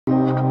If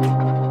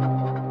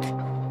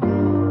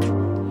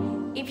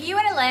you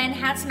want to learn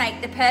how to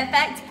make the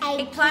perfect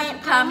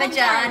eggplant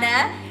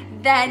parmigiana,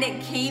 then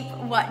keep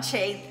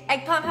watching.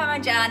 Eggplant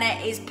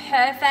parmigiana is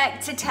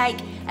perfect to take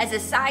as a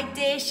side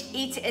dish,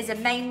 eat it as a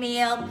main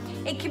meal.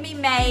 It can be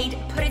made,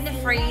 put in the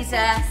freezer,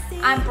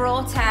 and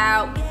brought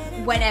out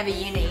whenever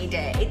you need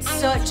it.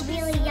 It's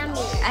really yummy.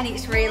 And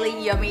it's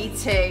really yummy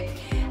too.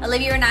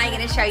 Olivia and I are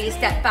going to show you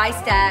step by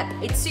step.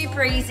 It's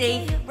super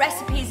easy.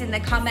 Recipes in the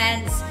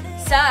comments.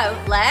 So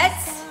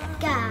let's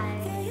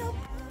go.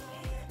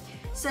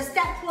 So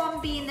step one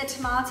being the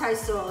tomato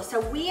sauce.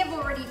 So we have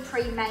already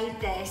pre-made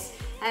this.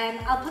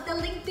 I'll put the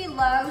link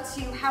below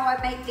to how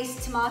I make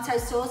this tomato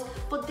sauce,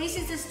 but this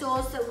is the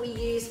sauce that we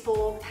use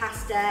for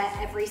pasta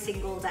every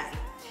single day.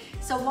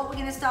 So what we're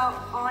going to start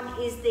on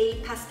is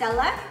the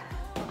pastella.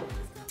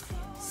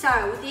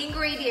 So the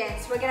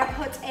ingredients, we're going to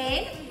put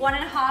in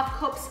 1.5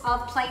 cups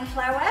of plain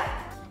flour.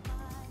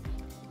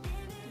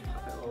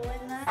 Pop it all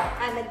in there.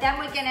 And then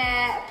we're going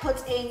to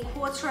put in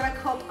 1/4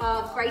 cup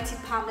of grated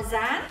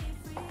parmesan.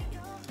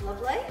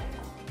 Lovely.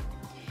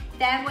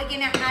 Then we're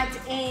going to add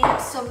in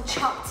some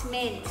chopped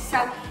mint.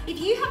 So if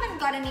you haven't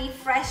got any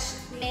fresh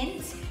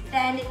mint,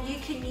 then you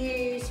can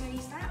use,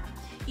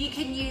 you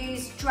can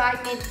use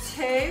dried mint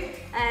too.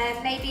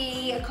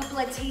 Maybe a couple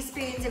of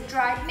teaspoons of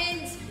dried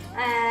mint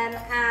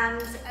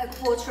and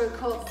 1/4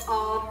 cup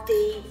of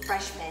the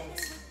fresh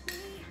mint.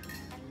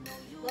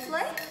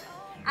 Lovely.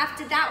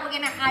 After that, we're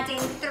going to add in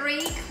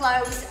 3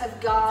 cloves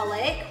of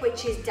garlic,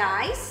 which is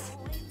diced.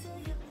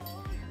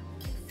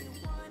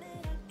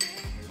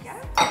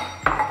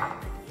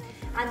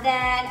 And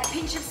then a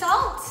pinch of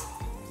salt.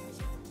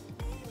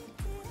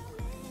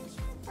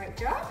 Great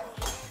job.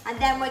 And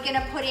then we're going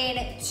to put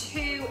in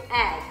 2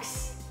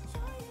 eggs.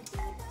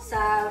 So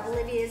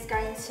Olivia's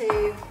going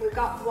to, we've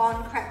got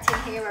one cracked in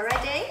here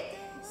already.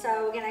 So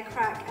we're going to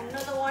crack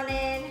another one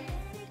in.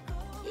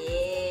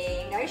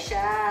 Yeah, no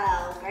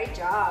shell. Great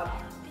job.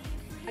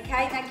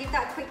 Okay, now give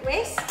that a quick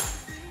whisk.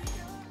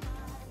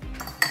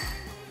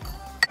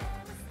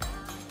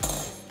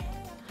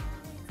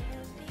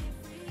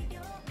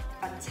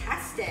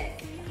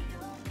 Fantastic.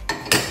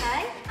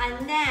 Okay,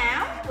 and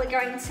now we're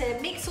going to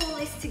mix all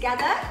this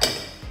together.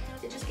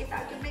 So just give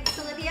that a good mix,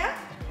 Olivia.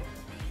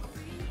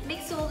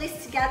 Mix all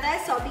this together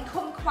so it'll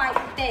become quite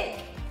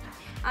thick.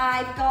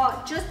 I've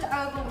got just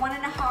over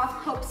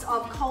 1.5 cups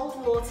of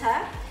cold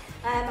water.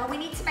 And we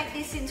need to make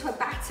this into a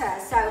batter.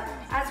 So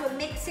as we're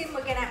mixing,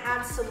 we're gonna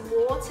add some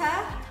water,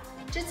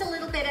 just a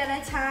little bit at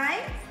a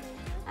time,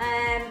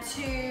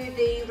 to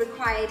the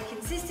required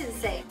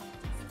consistency.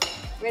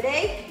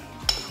 Ready?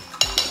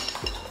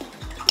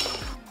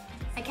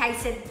 Okay,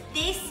 so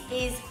this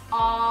is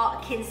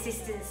our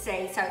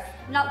consistency. So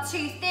not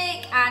too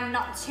thick and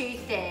not too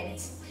thin.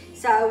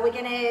 So we're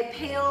gonna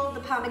peel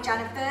the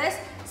Parmigiana first.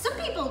 Some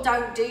people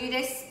don't do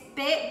this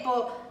bit,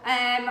 but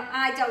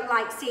I don't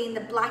like seeing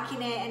the black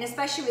in it, and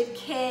especially with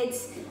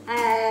kids,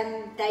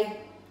 they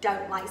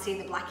don't like seeing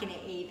the black in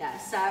it either.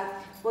 So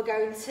we're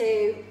going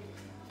to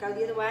go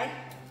the other way.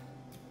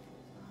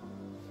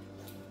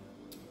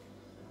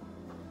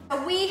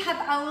 We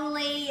have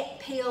only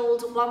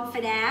peeled one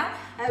for now.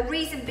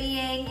 Reason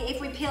being,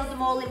 if we peel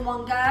them all in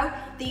one go,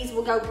 these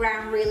will go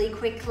brown really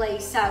quickly.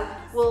 So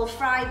we'll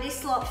fry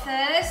this lot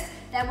first,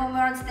 then when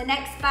we're on to the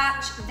next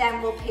batch,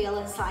 then we'll peel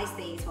and slice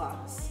these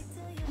ones.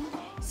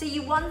 So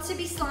you want to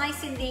be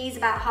slicing these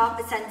about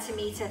 1/2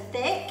 centimetre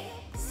thick.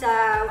 So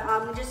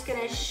I'm just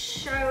gonna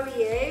show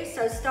you.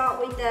 So start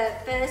with the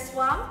first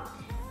one,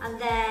 and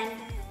then,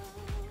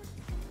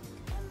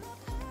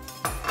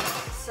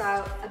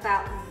 so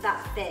about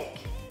that thick.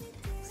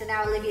 So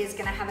now Olivia's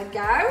gonna have a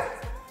go.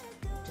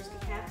 Just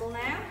be careful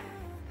now.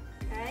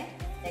 Okay,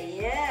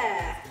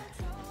 yeah.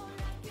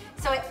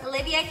 So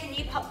Olivia, can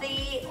you pop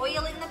the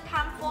oil in the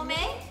pan for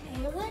me?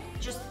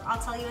 Just,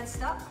 I'll tell you when to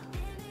stop.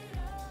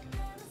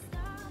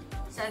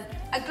 So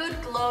a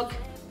good glug.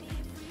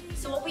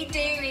 So what we do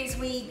is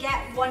we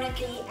get one of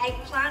the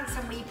eggplants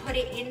and we put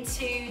it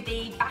into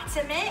the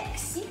batter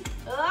mix.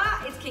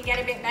 It can get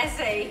a bit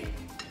messy.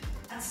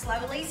 And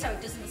slowly so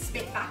it doesn't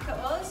spit back at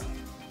us.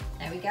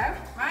 There we go.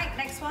 Right,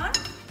 next one.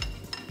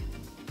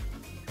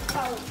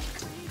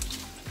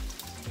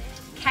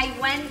 Okay,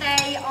 when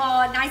they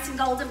are nice and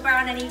golden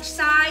brown on each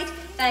side,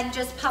 then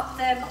just pop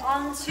them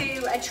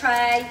onto a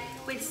tray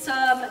with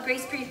some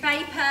greaseproof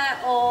paper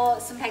or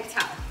some paper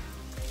towel.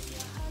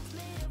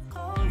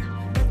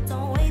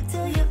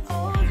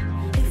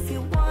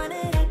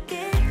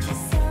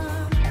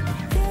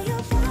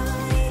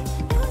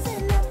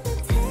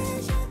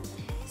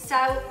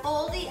 So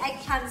all the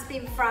eggplant's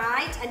been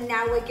fried, and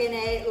now we're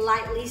gonna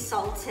lightly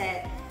salt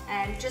it.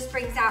 Just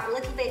brings out a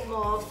little bit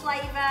more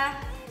flavour.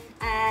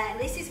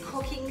 This is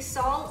cooking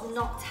salt,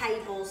 not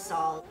table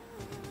salt.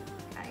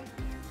 Okay,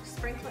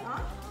 sprinkle it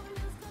on.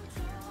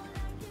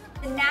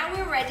 And now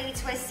we're ready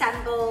to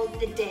assemble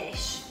the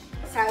dish.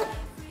 So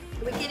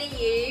we're gonna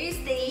use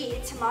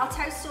the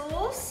tomato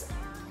sauce,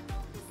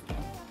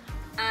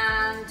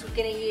 and we're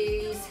gonna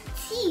use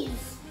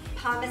cheese,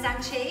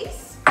 Parmesan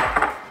cheese.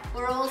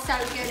 We're also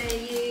gonna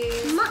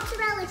use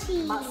mozzarella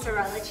cheese.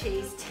 Mozzarella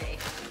cheese too.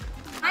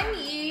 I'm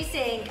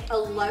using a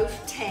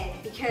loaf tin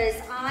because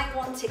I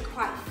want it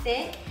quite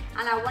thick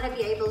and I want to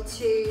be able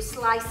to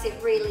slice it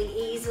really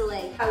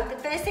easily. So the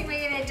first thing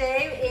we're going to do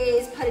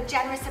is put a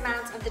generous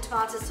amount of the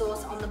tomato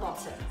sauce on the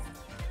bottom.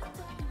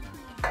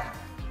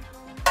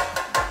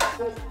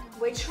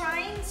 We're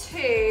trying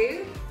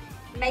to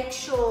make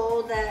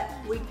sure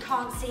that we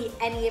can't see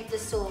any of the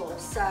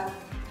sauce, so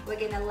we're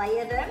going to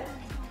layer them.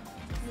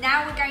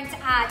 Now we're going to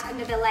add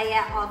another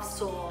layer of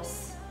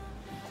sauce.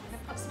 I'm going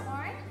to put some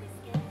more in.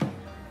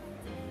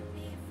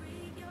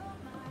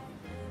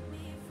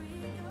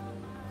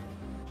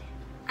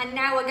 And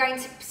now we're going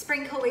to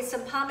sprinkle with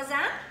some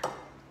Parmesan.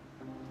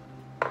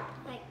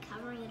 Like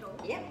covering it all?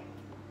 Yep.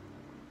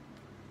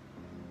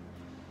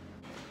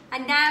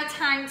 And now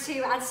time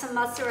to add some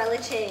mozzarella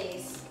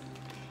cheese.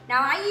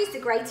 Now I use the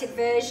grated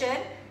version.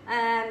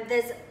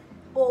 There's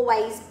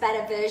always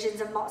better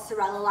versions of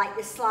mozzarella, like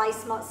the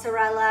sliced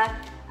mozzarella,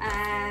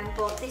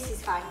 but this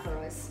is fine for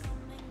us.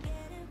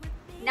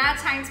 Now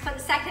time to put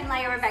the second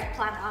layer of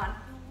eggplant on.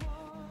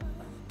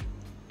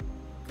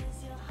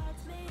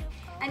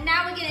 And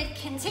now we're going to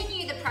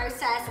continue the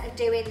process of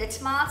doing the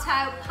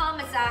tomato,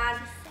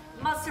 Parmesan,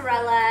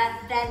 mozzarella,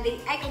 then the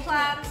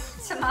eggplant,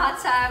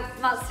 tomato,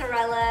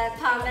 mozzarella,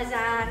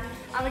 Parmesan,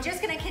 and we're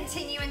just going to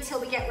continue until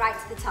we get right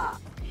to the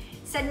top.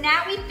 So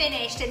now we've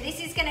finished, and this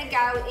is going to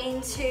go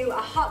into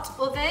a hot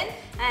oven.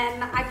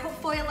 I put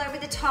foil over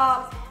the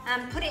top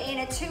and put it in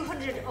a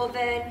 200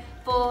 oven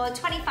for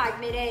 25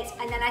 minutes,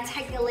 and then I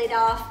take the lid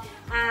off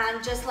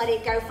and just let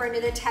it go for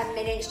another 10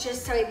 minutes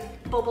just so it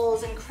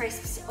bubbles and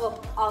crisps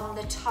up on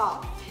the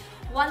top.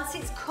 Once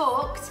it's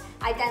cooked,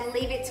 I then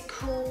leave it to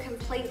cool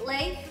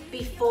completely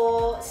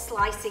before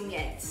slicing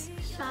it.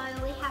 So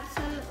we have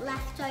some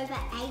leftover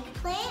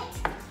eggplant,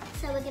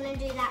 so we're going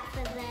to do that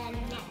for the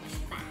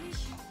next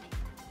batch.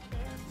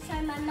 So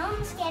my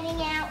mom's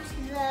getting out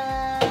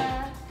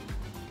the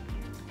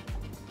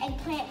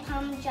eggplant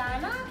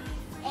Parmigiana,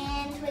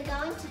 and we're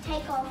going to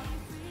take off,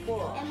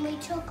 and we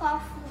took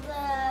off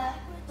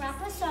the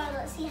wrapper, so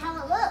let's see how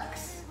it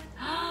looks.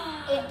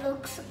 It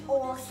looks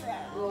awesome.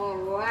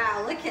 Oh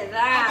wow, look at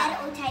that. I bet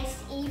it will taste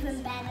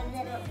even better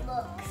than it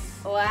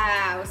looks.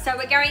 Wow, so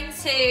we're going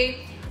to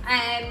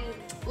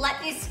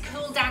let this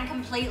cool down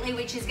completely,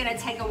 which is going to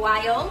take a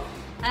while.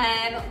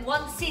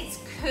 Once it's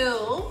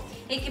cool,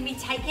 it can be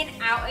taken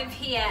out of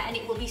here and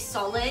it will be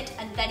solid,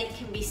 and then it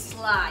can be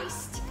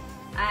sliced.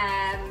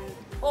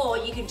 Or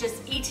you can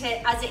just eat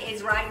it as it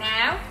is right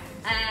now,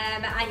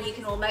 and you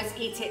can almost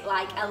eat it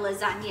like a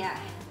lasagna.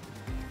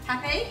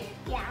 Happy?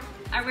 Yeah.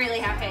 I'm really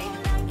happy.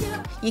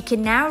 You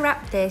can now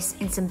wrap this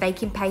in some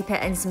baking paper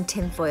and some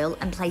tin foil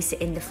and place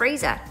it in the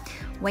freezer.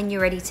 When you're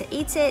ready to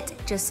eat it,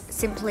 just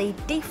simply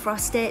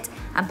defrost it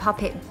and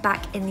pop it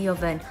back in the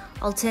oven.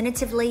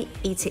 Alternatively,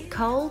 eat it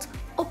cold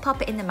or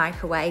pop it in the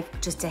microwave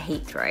just to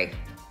heat through.